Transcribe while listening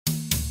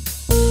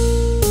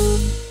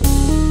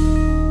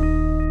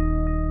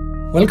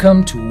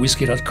Welcome to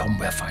Whisky.com,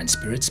 where fine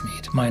spirits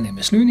meet. My name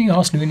is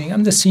Horst Lüning.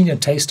 I'm the senior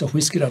taster of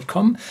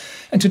Whisky.com,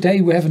 and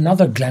today we have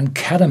another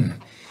Glencadam.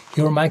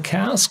 Here on my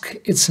cask,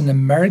 it's an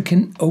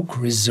American Oak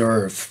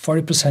Reserve,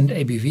 40%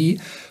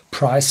 ABV,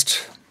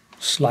 priced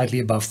slightly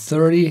above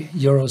 30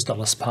 euros,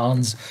 dollars,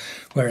 pounds,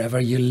 wherever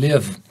you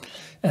live.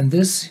 And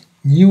this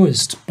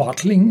newest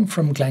bottling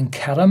from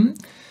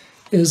Glencadam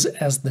is,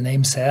 as the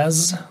name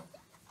says,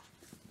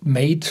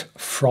 made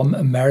from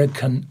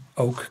American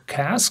oak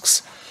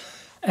casks.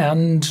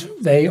 And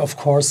they, of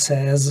course,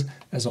 says,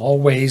 as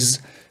always,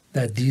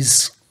 that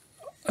these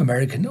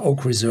American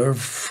Oak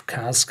Reserve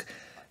cask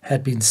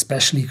had been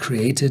specially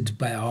created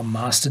by our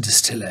master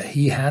distiller.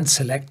 He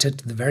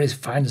hand-selected the very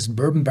finest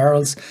bourbon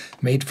barrels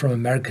made from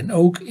American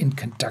oak in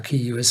Kentucky,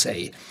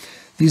 USA.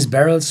 These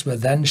barrels were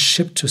then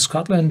shipped to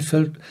Scotland,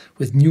 filled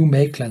with new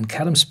make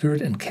Glencadam spirit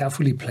and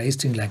carefully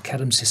placed in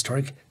Glencadam's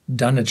historic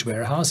Dunnage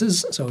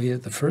warehouses. So here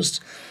the first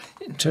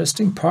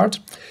interesting part.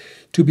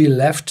 To be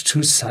left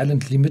to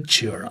silently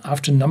mature.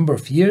 After a number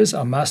of years,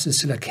 our master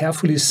distiller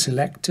carefully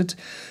selected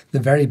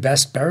the very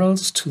best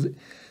barrels to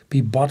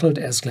be bottled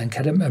as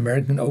Glencadam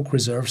American Oak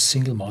Reserve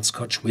single malt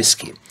Scotch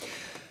whiskey.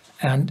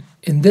 And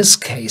in this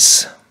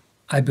case,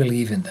 I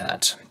believe in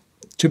that.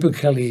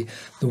 Typically,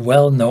 the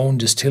well-known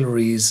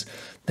distilleries,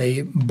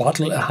 they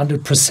bottle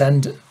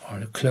 100%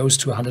 or close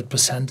to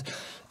 100%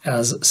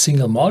 as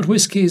single malt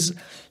whiskies,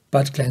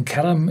 but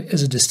Glencadam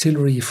is a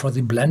distillery for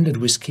the blended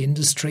whiskey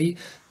industry.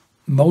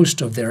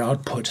 Most of their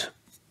output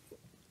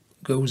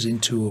goes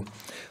into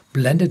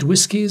blended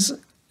whiskies,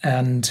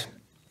 and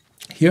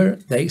here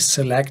they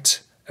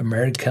select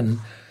American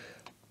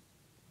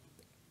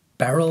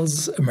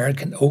barrels,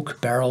 American oak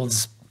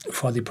barrels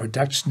for the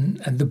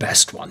production, and the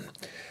best one.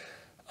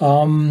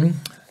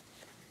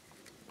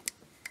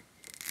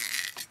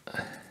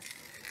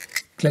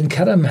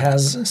 Glencadam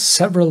has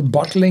several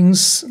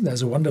bottlings.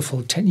 There's a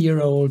wonderful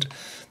 10-year-old,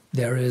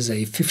 there is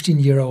a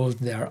 15-year-old,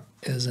 there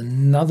is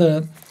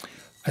another,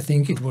 I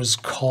think it was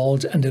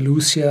called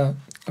Andalusia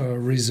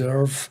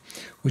Reserve,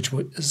 which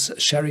was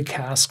sherry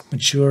cask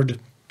matured.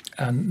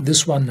 And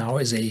this one now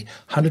is a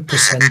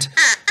 100%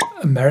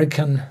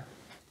 American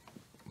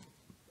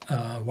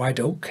white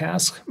oak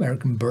cask,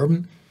 American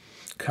bourbon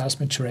cask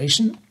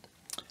maturation.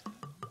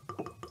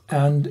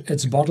 And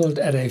it's bottled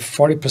at a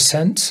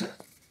 40%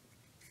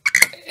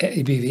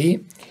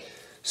 ABV.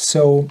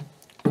 So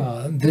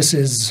this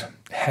is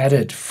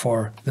headed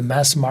for the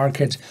mass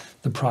market.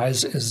 The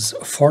price is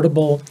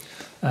affordable.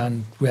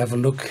 And we have a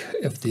look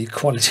if the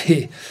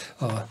quality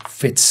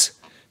fits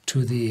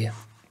to the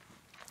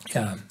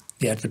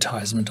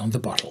advertisement on the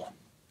bottle.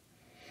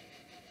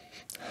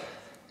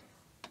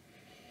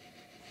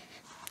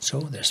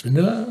 So there's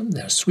vanilla,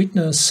 there's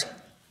sweetness,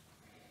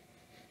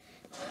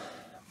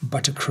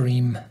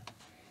 buttercream,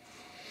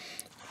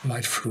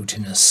 light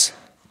fruitiness.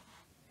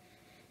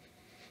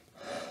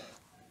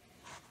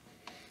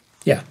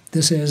 Yeah,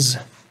 this is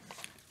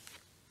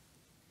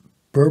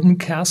bourbon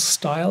cask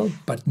style,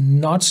 but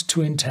not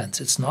too intense.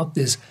 It's not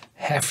this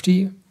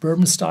hefty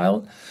bourbon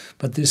style,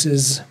 but this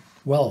is,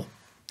 well,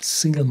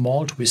 single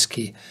malt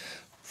whiskey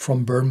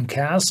from bourbon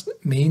cask.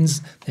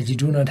 Means that you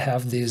do not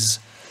have this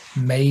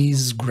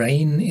maize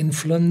grain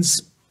influence,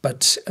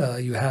 but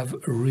you have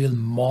a real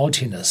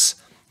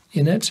maltiness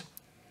in it,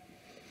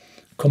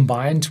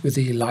 combined with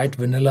the light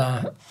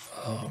vanilla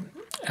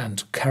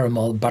and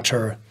caramel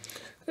butter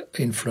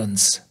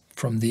influence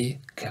from the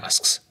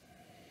casks.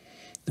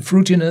 The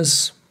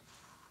fruitiness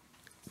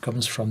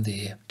comes from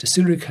the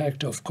distillery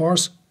character, of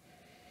course,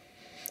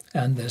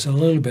 and there's a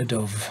little bit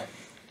of,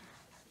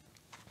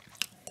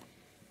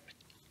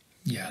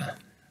 yeah,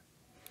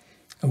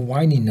 a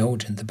winey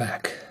note in the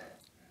back.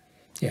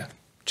 Yeah,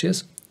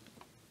 cheers.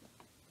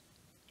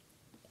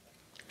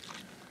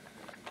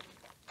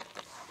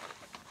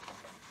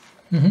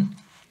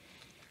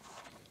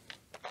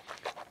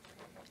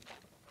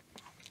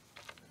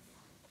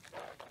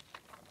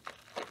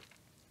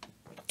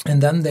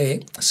 And then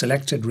they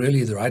selected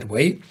really the right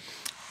way.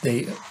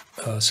 They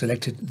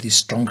selected these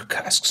strong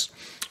casks.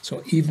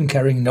 So even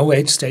carrying no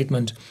age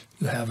statement,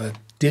 you have a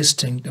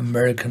distinct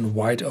American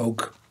white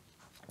oak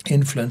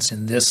influence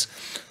in this.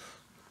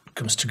 It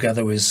comes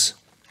together with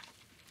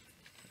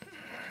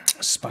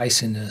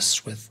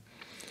spiciness, with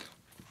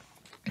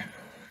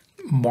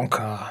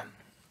mocha,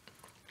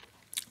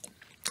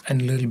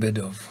 and a little bit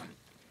of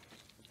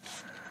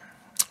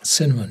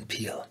cinnamon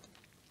peel.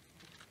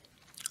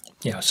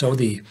 Yeah, so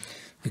the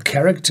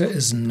character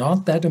is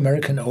not that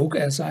American oak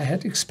as I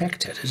had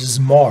expected. It is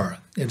more.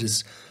 It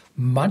is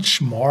much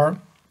more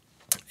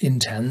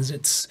intense.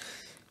 It's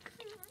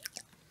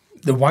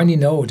the winey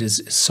note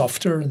is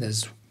softer.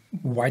 There's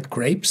white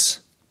grapes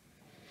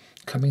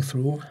coming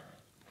through,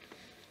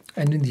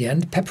 and in the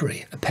end, a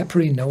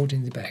peppery note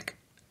in the back.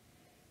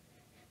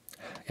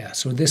 Yeah.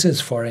 So this is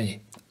for a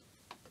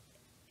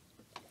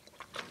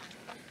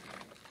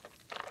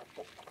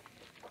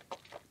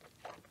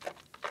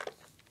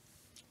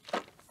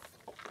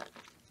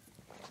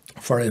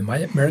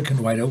American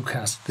white oak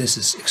cask. This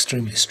is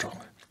extremely strong.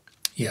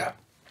 Yeah,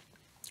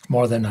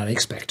 more than I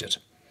expected.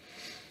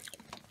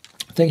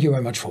 Thank you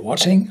very much for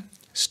watching.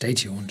 Stay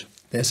tuned.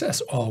 There's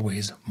as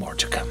always more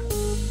to come.